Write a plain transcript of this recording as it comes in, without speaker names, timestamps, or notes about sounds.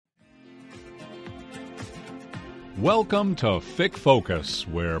Welcome to FIC Focus,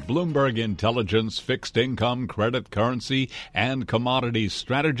 where Bloomberg Intelligence fixed income, credit, currency, and commodities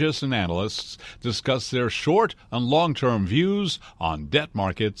strategists and analysts discuss their short and long-term views on debt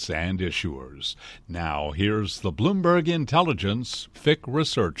markets and issuers. Now, here's the Bloomberg Intelligence FIC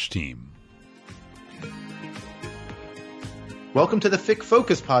research team. Welcome to the FIC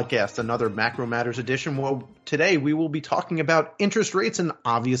Focus podcast, another Macro Matters edition. Well, today we will be talking about interest rates and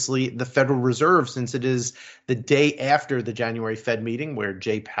obviously the Federal Reserve, since it is the day after the January Fed meeting where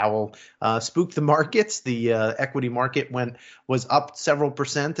Jay Powell spooked the markets. The equity market was up several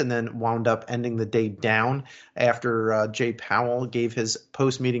percent and then wound up ending the day down after Jay Powell gave his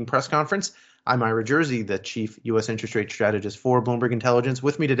post-meeting press conference. I'm Ira Jersey, the chief U.S. interest rate strategist for Bloomberg Intelligence.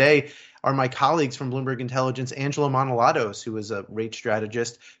 With me today are my colleagues from Bloomberg Intelligence, Angelo Manolatos, who is a rate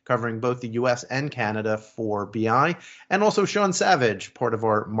strategist covering both the U.S. and Canada for BI, and also Sean Savage, part of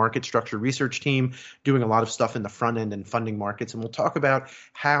our market structure research team, doing a lot of stuff in the front end and funding markets. And we'll talk about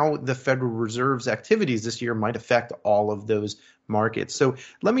how the Federal Reserve's activities this year might affect all of those markets. So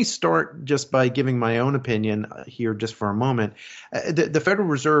let me start just by giving my own opinion here just for a moment. The Federal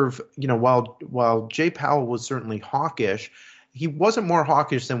Reserve, while Jay Powell was certainly hawkish, he wasn't more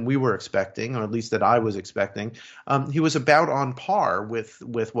hawkish than we were expecting, or at least that I was expecting. He was about on par with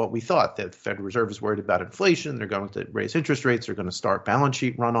what we thought. That the Federal Reserve is worried about inflation. They're going to raise interest rates. They're going to start balance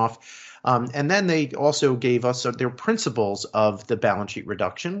sheet runoff. And then they also gave us their principles of the balance sheet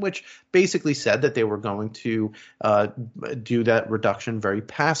reduction, which basically said that they were going to do that reduction very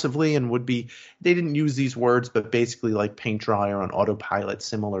passively and they didn't use these words, but basically like paint dry or on autopilot,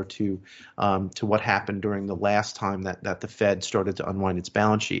 similar to what happened during the last time that the Fed started to unwind its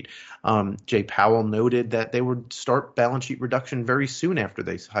balance sheet. Jay Powell noted that they would start balance sheet reduction very soon after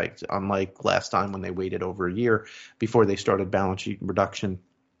they hiked, unlike last time when they waited over a year before they started balance sheet reduction.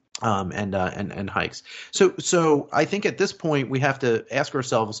 And hikes. So I think at this point we have to ask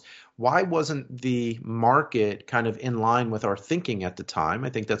ourselves, why wasn't the market kind of in line with our thinking at the time?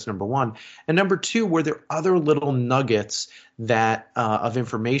 I think that's number one. And number two, were there other little nuggets of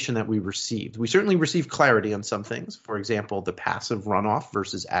information that we received? We certainly received clarity on some things. For example, the passive runoff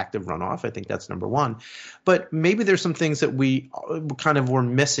versus active runoff. I think that's number one. But maybe there's some things that we kind of were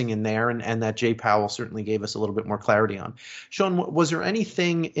missing in there and that Jay Powell certainly gave us a little bit more clarity on. Sean, was there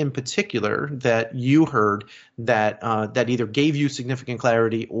anything in particular that you heard that either gave you significant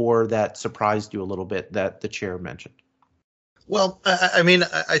clarity or that surprised you a little bit that the chair mentioned? Well,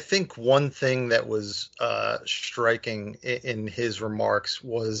 I think one thing that was striking in his remarks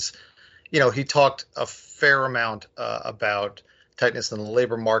was, he talked a fair amount about tightness in the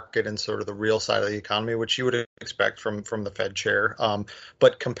labor market and sort of the real side of the economy, which you would expect from the Fed chair.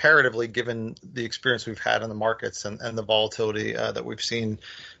 But comparatively, given the experience we've had in the markets and the volatility that we've seen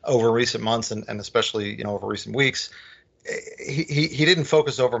over recent months and especially, over recent weeks, he didn't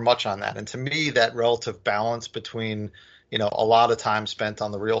focus over much on that. And to me, that relative balance between a lot of time spent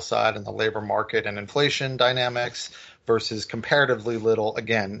on the real side and the labor market and inflation dynamics versus comparatively little,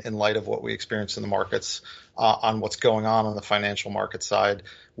 again, in light of what we experienced in the markets on what's going on the financial market side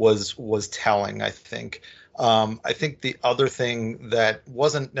was telling, I think. I think the other thing that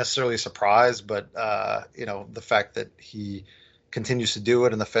wasn't necessarily a surprise, but, the fact that he continues to do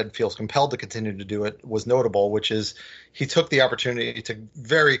it and the Fed feels compelled to continue to do it was notable, which is he took the opportunity to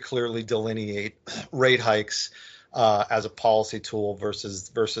very clearly delineate rate hikes as a policy tool versus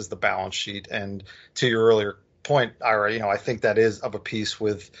the balance sheet. And to your earlier point, Ira, I think that is of a piece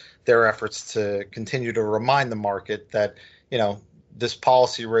with their efforts to continue to remind the market that, this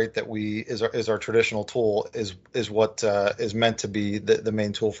policy rate that is our traditional tool is what is meant to be the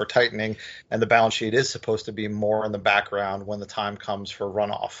main tool for tightening, and the balance sheet is supposed to be more in the background when the time comes for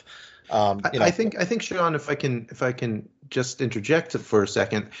runoff. I think Sean, if I can just interject for a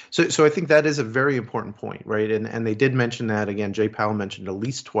second. So I think that is a very important point, right? And they did mention that again. Jay Powell mentioned at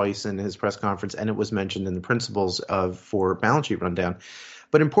least twice in his press conference, and it was mentioned in the principles for balance sheet rundown.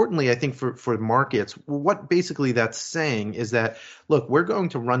 But importantly, I think for markets, what basically that's saying is that, look, we're going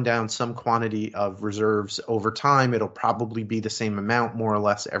to run down some quantity of reserves over time. It'll probably be the same amount more or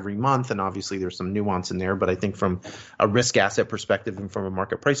less every month. And obviously there's some nuance in there. But I think from a risk asset perspective and from a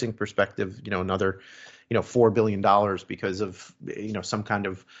market pricing perspective, another $4 billion because of, some kind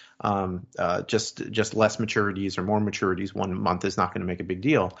of just less maturities or more maturities 1 month is not going to make a big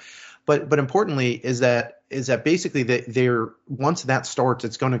deal. But importantly is that basically they're once that starts,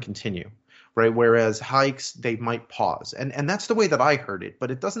 it's going to continue, right? Whereas hikes, they might pause. And that's the way that I heard it, but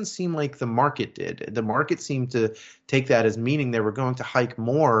it doesn't seem like the market did. The market seemed to take that as meaning they were going to hike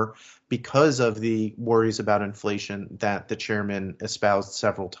more because of the worries about inflation that the chairman espoused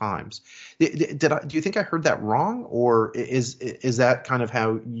several times. Do you think I heard that wrong, or is that kind of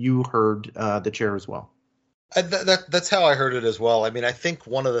how you heard the chair as well? That's how I heard it as well. I mean, I think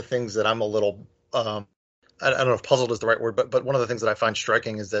one of the things that I'm a little I don't know if puzzled is the right word, but one of the things that I find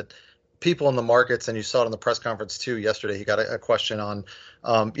striking is that people in the markets, and you saw it in the press conference too yesterday, he got a question on,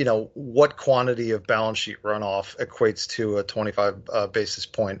 what quantity of balance sheet runoff equates to a 25 basis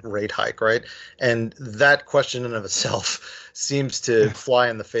point rate hike, right? And that question in of itself seems to fly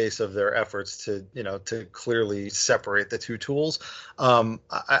in the face of their efforts to, to clearly separate the two tools.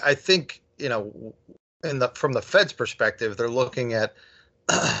 I think, from the Fed's perspective, they're looking at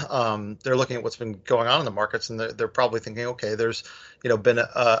what's been going on in the markets, and they're probably thinking, okay, there's been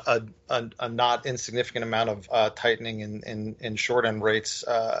a not insignificant amount of tightening in short end rates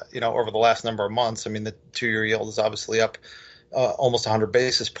over the last number of months. I mean, the 2-year yield is obviously up almost 100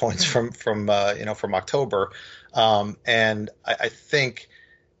 basis points from October, and I think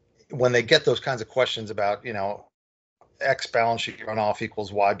when they get those kinds of questions about X balance sheet runoff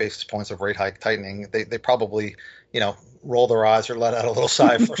equals Y basis points of rate hike tightening, they probably roll their eyes or let out a little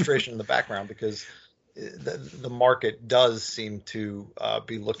sigh of frustration in the background, because the market does seem to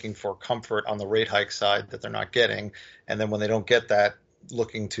be looking for comfort on the rate hike side that they're not getting, and then when they don't get that,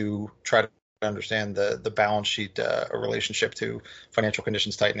 looking to try to understand the balance sheet relationship to financial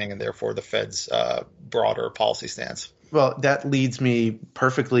conditions tightening, and therefore the Fed's broader policy stance. Well, that leads me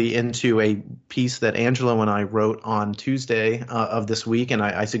perfectly into a piece that Angelo and I wrote on Tuesday of this week, and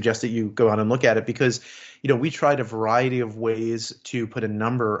I suggest that you go out and look at it, because we tried a variety of ways to put a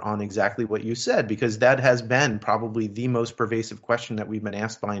number on exactly what you said, because that has been probably the most pervasive question that we've been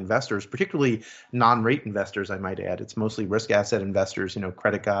asked by investors, particularly non-rate investors, I might add. It's mostly risk asset investors,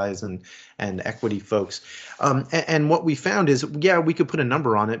 credit guys and equity folks. And what we found is, we could put a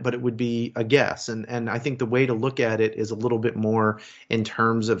number on it, but it would be a guess. And I think the way to look at it is a little bit more in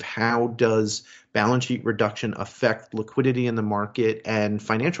terms of how does balance sheet reduction affect liquidity in the market and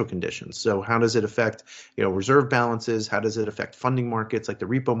financial conditions. So how does it affect, reserve balances? How does it affect funding markets like the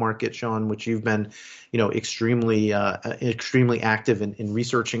repo market, Sean, which you've been, extremely active in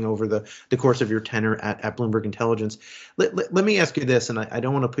researching over the course of your tenure at Bloomberg Intelligence. Let me ask you this, and I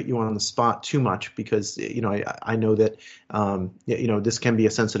don't want to put you on the spot too much, because, I know that, this can be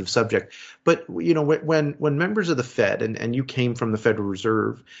a sensitive subject. But, when members of the Fed, and you came from the Federal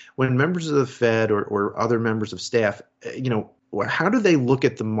Reserve, when members of the Fed or other members of staff, how do they look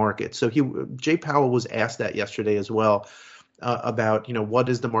at the market? So Jay Powell was asked that yesterday as well, about, what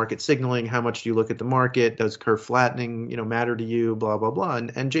is the market signaling? How much do you look at the market? Does curve flattening, matter to you? Blah, blah, blah.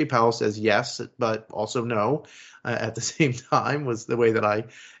 And Jay Powell says yes, but also no. At the same time was the way that I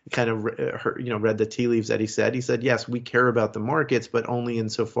kind of read the tea leaves that he said. He said, yes, we care about the markets, but only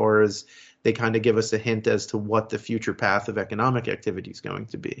insofar as they kind of give us a hint as to what the future path of economic activity is going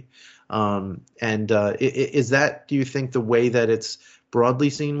to be. Is that, do you think, the way that it's broadly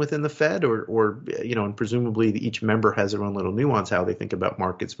seen within the Fed, or and presumably each member has their own little nuance how they think about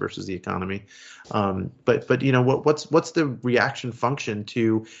markets versus the economy. But what's the reaction function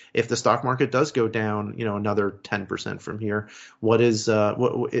to if the stock market does go down, another 10% from here? Does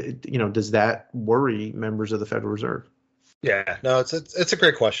that worry members of the Federal Reserve? Yeah, no, it's a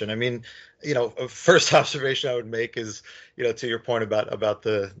great question. I mean, first observation I would make is, to your point about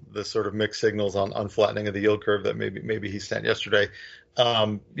the sort of mixed signals on flattening of the yield curve that maybe he sent yesterday.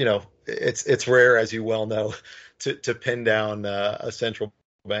 It's rare, as you well know, to pin down a central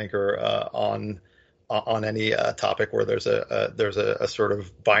banker on any topic where there's a sort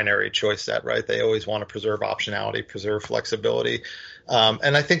of binary choice set, right? They always want to preserve optionality, preserve flexibility,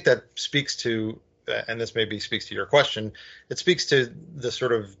 and I think that speaks to. And this maybe speaks to your question, it speaks to the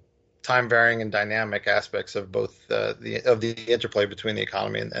sort of time varying and dynamic aspects of both the interplay between the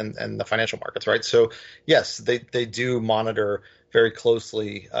economy and the financial markets, right? So yes, they do monitor very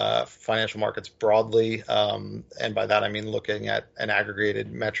closely financial markets broadly, and by that I mean looking at an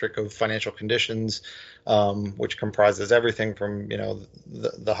aggregated metric of financial conditions, which comprises everything from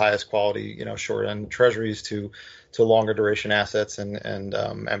the highest quality short end treasuries to longer duration assets and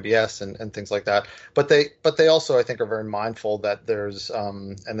MBS and things like that. But they also, I think, are very mindful that there's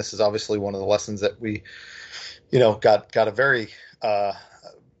and this is obviously one of the lessons that we got a very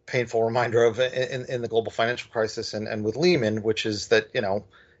painful reminder of in the global financial crisis and with Lehman, which is that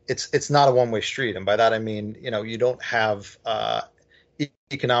it's not a one-way street, and by that I mean you don't have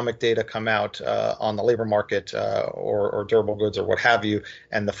economic data come out on the labor market or durable goods or what have you,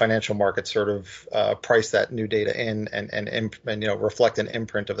 and the financial market sort of price that new data in and reflect an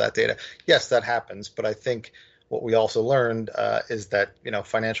imprint of that data. Yes, that happens, but I think what we also learned is that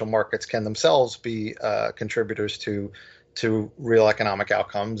financial markets can themselves be contributors to real economic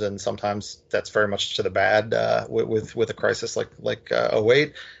outcomes, and sometimes that's very much to the bad with a crisis like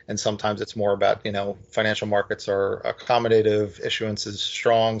 08, and sometimes it's more about financial markets are accommodative, issuance is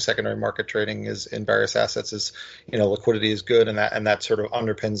strong, secondary market trading is in various assets is liquidity is good, and that sort of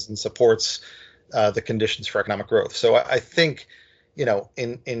underpins and supports the conditions for economic growth. So I think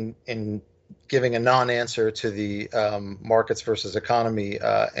in giving a non-answer to the markets versus economy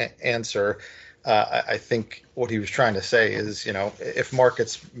answer. I think what he was trying to say is, if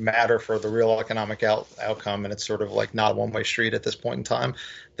markets matter for the real economic outcome, and it's sort of like not a one-way street at this point in time,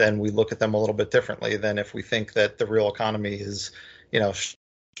 then we look at them a little bit differently than if we think that the real economy is,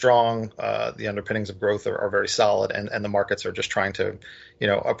 strong, the underpinnings of growth are very solid, and the markets are just trying to,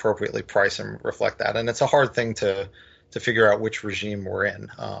 appropriately price and reflect that. And it's a hard thing to figure out which regime we're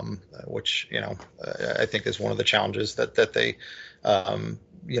in, which, I think is one of the challenges that they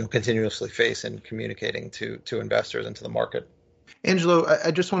continuously face in communicating to investors and to the market. Angelo,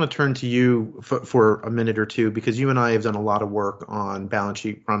 I just want to turn to you for a minute or two, because you and I have done a lot of work on balance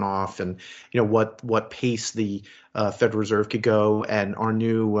sheet runoff and what pace the Federal Reserve could go. And our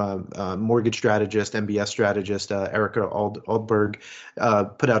new mortgage strategist, MBS strategist, Erica Aldberg,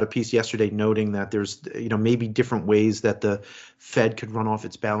 put out a piece yesterday noting that there's maybe different ways that the Fed could run off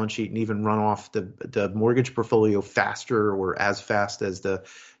its balance sheet and even run off the mortgage portfolio faster or as fast as the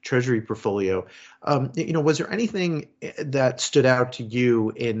Treasury portfolio. Was there anything that stood out to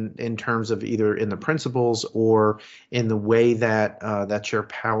you in terms of either in the principles or in the way that Chair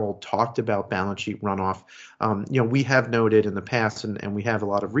Powell talked about balance sheet runoff? We have noted in the past, and we have a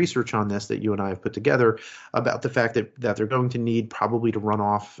lot of research on this that you and I have put together about the fact that they're going to need probably to run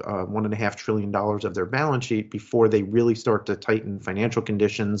off $1.5 trillion of their balance sheet before they really start to tighten financial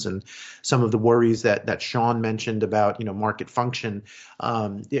conditions, and some of the worries that Sean mentioned about market function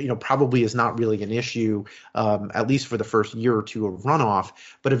probably is not really an issue, at least for the first year or two of runoff,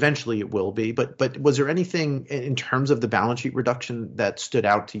 but eventually it will be. But was there anything in terms of the balance sheet reduction that stood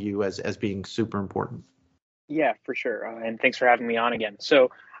out to you as being super important? Yeah, for sure. And thanks for having me on again.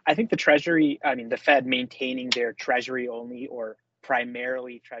 So I think the Fed maintaining their Treasury only or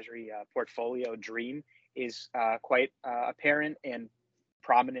primarily Treasury portfolio dream is quite apparent and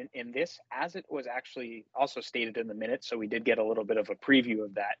prominent in this, as it was actually also stated in the minutes. So we did get a little bit of a preview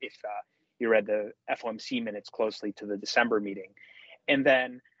of that if you read the FOMC minutes closely to the December meeting. And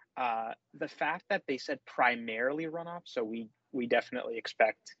then the fact that they said primarily runoff, so we definitely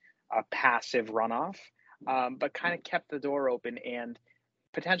expect a passive runoff, but kind of kept the door open, and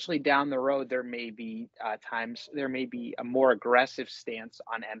potentially down the road there may be times there may be a more aggressive stance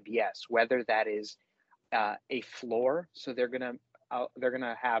on MBS, whether that is a floor. So they're gonna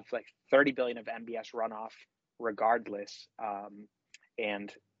have like 30 billion of MBS runoff regardless,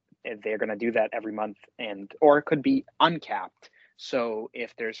 and they're gonna do that every month, or it could be uncapped. So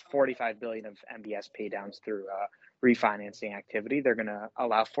if there's 45 billion of MBS paydowns through refinancing activity, they're gonna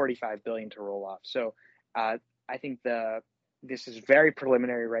allow 45 billion to roll off. So I think this is very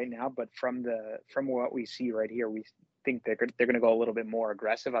preliminary right now, but from what we see right here, we think they're going to go a little bit more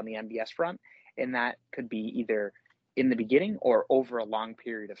aggressive on the MBS front, and that could be either in the beginning or over a long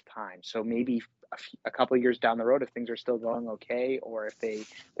period of time. So maybe a couple of years down the road, if things are still going okay, or if they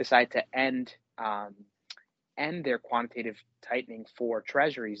decide to end their quantitative tightening for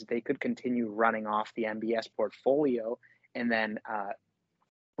treasuries, they could continue running off the MBS portfolio and then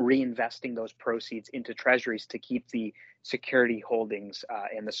reinvesting those proceeds into treasuries to keep the security holdings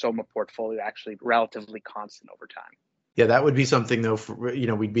and the SOMA portfolio actually relatively constant over time. Yeah, that would be something though.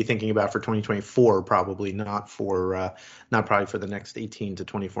 We'd be thinking about for 2024, probably not probably for the next 18 to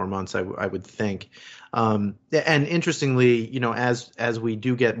 24 months. I would think. And interestingly, as we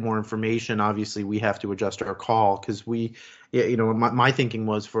do get more information, obviously we have to adjust our call, because my thinking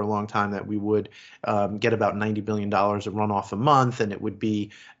was for a long time that we would get about $90 billion of runoff a month, and it would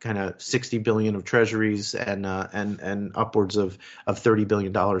be kind of $60 billion of treasuries and upwards of $30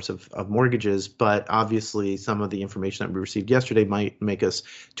 billion of mortgages. But obviously, some of the information that we received yesterday might make us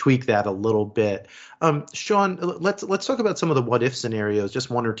tweak that a little bit. Sean, let's talk about some of the what if scenarios,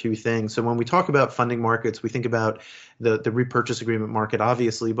 just one or two things. So when we talk about funding markets, we think about the repurchase agreement market,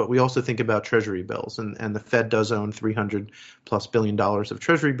 obviously, but we also think about treasury bills, and the Fed does own $300+ billion of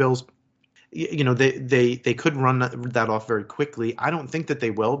treasury bills. They could run that off very quickly. I don't think that they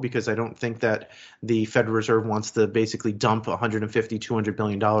will, because I don't think that the Federal Reserve wants to basically dump $150-200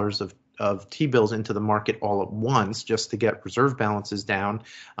 billion of T-bills into the market all at once just to get reserve balances down,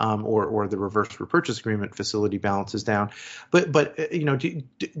 or the reverse repurchase agreement facility balances down. But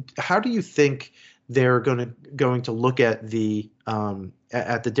how do you think they're going to look at the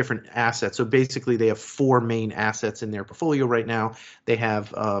different assets. So basically, they have four main assets in their portfolio right now. They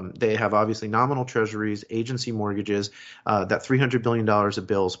have obviously nominal treasuries, agency mortgages, that $300 billion of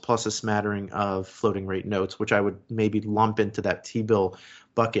bills, plus a smattering of floating rate notes, which I would maybe lump into that T-bill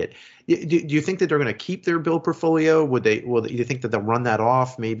bucket. Do you think that they're going to keep their bill portfolio? Do you think that they'll run that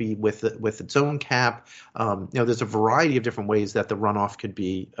off maybe with its own cap? There's a variety of different ways that the runoff could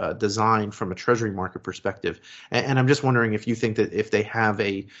be designed from a treasury market perspective. And I'm just wondering if you think that if they have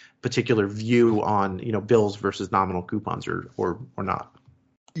a particular view on, bills versus nominal coupons or not.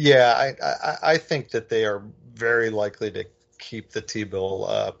 Yeah, I think that they are very likely to keep the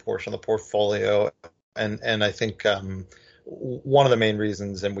T-bill portion of the portfolio. And I think one of the main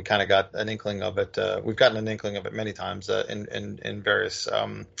reasons, and we kind of got an inkling of it, we've gotten an inkling of it many times in various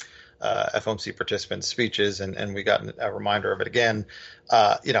FOMC participants' speeches, and we got a reminder of it again.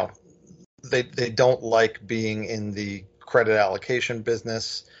 They don't like being in the credit allocation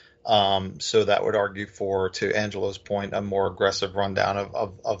business. So that would argue for, to Angelo's point, a more aggressive rundown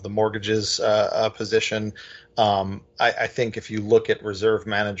of the mortgages position. I think if you look at Reserve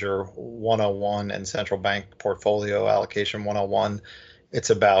Manager 101 and Central Bank Portfolio Allocation 101, it's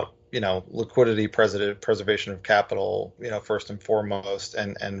about liquidity, preservation of capital, first and foremost,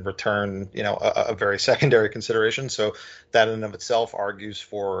 and return, a very secondary consideration. So that in and of itself argues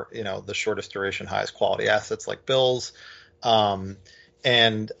for, the shortest duration, highest quality assets like bills.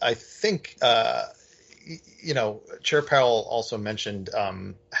 And I think, Chair Powell also mentioned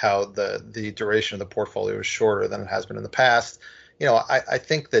how the duration of the portfolio is shorter than it has been in the past. I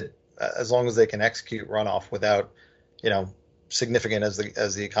think that as long as they can execute runoff without, significant, as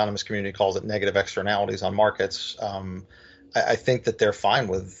the economist community calls it, negative externalities on markets, I think that they're fine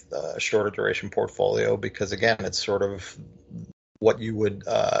with a shorter duration portfolio because, again, it's sort of what you would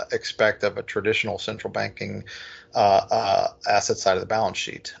expect of a traditional central banking asset side of the balance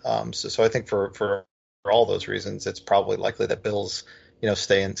sheet. So I think for all those reasons, it's probably likely that bills,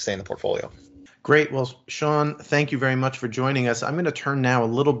 stay in the portfolio. Great. Well, Sean, thank you very much for joining us. I'm going to turn now a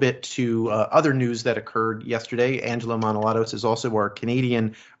little bit to other news that occurred yesterday. Angelo Manolatos is also our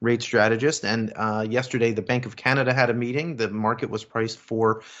Canadian rate strategist. And yesterday, the Bank of Canada had a meeting. The market was priced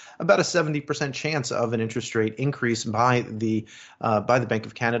for about a 70% chance of an interest rate increase by the Bank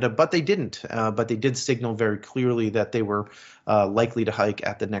of Canada, but they didn't. But they did signal very clearly that they were likely to hike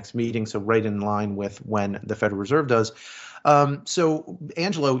at the next meeting, so right in line with when the Federal Reserve does. So,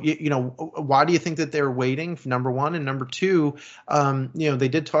 Angelo, why do you think that they're waiting, number one? And number two, they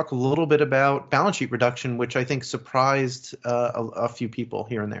did talk a little bit about balance sheet reduction, which I think surprised a few people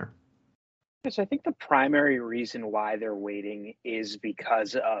here and there. Yes, I think the primary reason why they're waiting is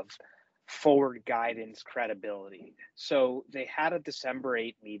because of forward guidance credibility. So they had a December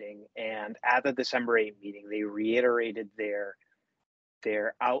 8 meeting, and at the December 8 meeting, they reiterated their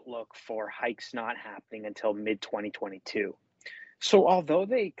outlook for hikes not happening until mid-2022. So although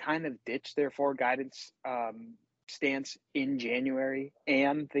they kind of ditched their forward guidance stance in January,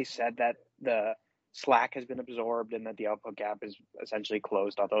 and they said that the slack has been absorbed and that the output gap is essentially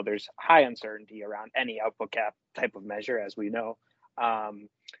closed, although there's high uncertainty around any output gap type of measure, as we know,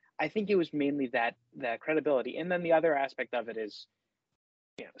 I think it was mainly that credibility. And then the other aspect of it is,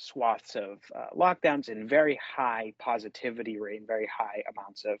 swaths of lockdowns and very high positivity rate and very high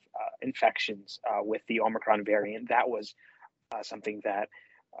amounts of infections with the Omicron variant. That was something that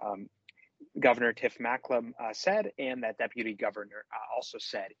Governor Tiff Macklem said, and that Deputy Governor also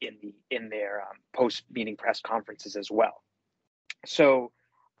said in their post-meeting press conferences as well. So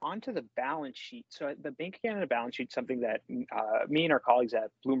onto the balance sheet. So the Bank of Canada balance sheet, something that me and our colleagues at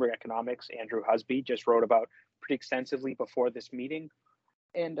Bloomberg Economics, Andrew Husby, just wrote about pretty extensively before this meeting.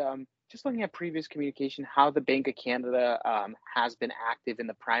 And just looking at previous communication, how the Bank of Canada has been active in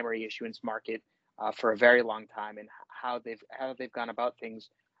the primary issuance market for a very long time, and how they've gone about things.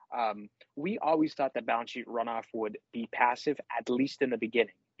 We always thought that balance sheet runoff would be passive, at least in the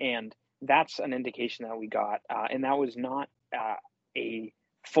beginning, and that's an indication that we got, and that was not a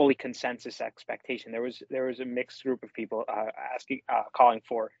fully consensus expectation. There was a mixed group of people calling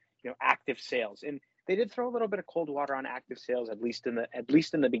for active sales, and they did throw a little bit of cold water on active sales, at least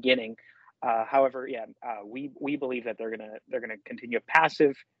in the beginning. However, we believe that they're gonna continue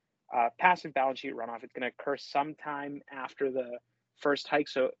passive balance sheet runoff. It's gonna occur sometime after the first hike,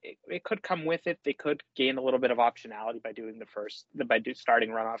 so it could come with it. They could gain a little bit of optionality by starting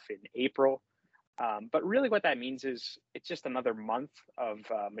runoff in April. But really, what that means is it's just another month of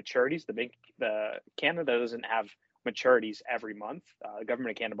maturities. The Canada doesn't have maturities every month.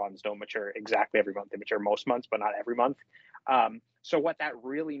 Government of Canada bonds don't mature exactly every month. They mature most months, but not every month. So what that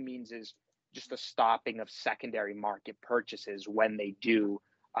really means is just a stopping of secondary market purchases when they do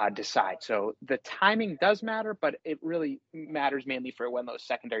decide. So the timing does matter, but it really matters mainly for when those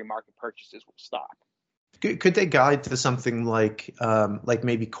secondary market purchases will stop. Could they guide to something like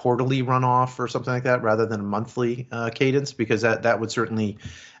maybe quarterly runoff or something like that rather than a monthly cadence? Because that would certainly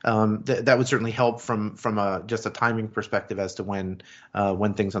help from just a timing perspective as to when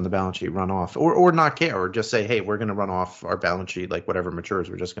things on the balance sheet run off, or not care, or just say, hey, we're going to run off our balance sheet, like whatever matures,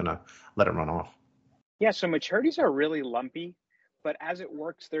 we're just going to let it run off. Yeah, so maturities are really lumpy, but as it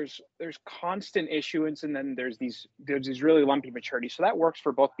works, there's constant issuance, and then there's these really lumpy maturities. So that works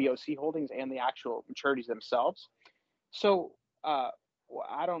for both BOC holdings and the actual maturities themselves. So I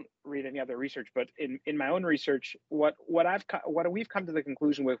don't read any other research, but in my own research, what we've come to the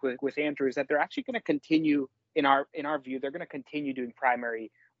conclusion with Andrew is that they're actually going to continue, in our view, they're going to continue doing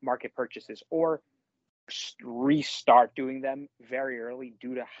primary market purchases or restart doing them very early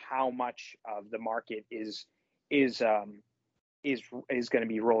due to how much of the market is going to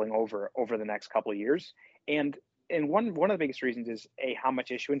be rolling over the next couple of years. And one of the biggest reasons is how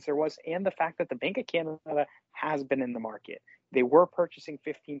much issuance there was, and the fact that the Bank of Canada has been in the market. They were purchasing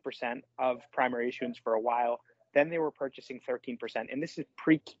 15% of primary issuance for a while. Then they were purchasing 13%, and this is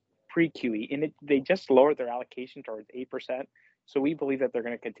pre-QE, and they just lowered their allocation towards 8%. So we believe that they're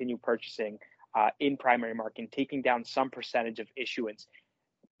going to continue purchasing in primary market, taking down some percentage of issuance.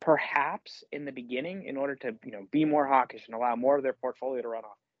 Perhaps in the beginning, in order to be more hawkish and allow more of their portfolio to run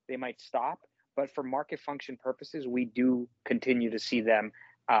off, they might stop. But for market function purposes, we do continue to see them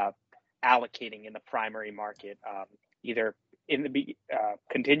allocating in the primary market, either in the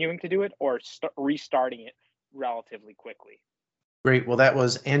continuing to do it or restarting it relatively quickly. Great. Well, that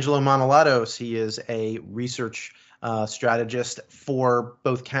was Angelo Manolatos. He is a research strategist for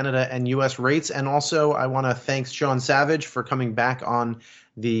both Canada and U.S. rates. And also, I want to thank Sean Savage for coming back on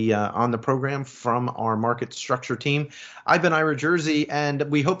the program from our market structure team. I've been Ira Jersey, and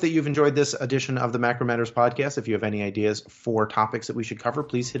we hope that you've enjoyed this edition of the Macro Matters podcast. If you have any ideas for topics that we should cover,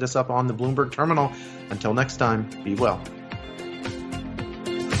 please hit us up on the Bloomberg terminal. Until next time, be well.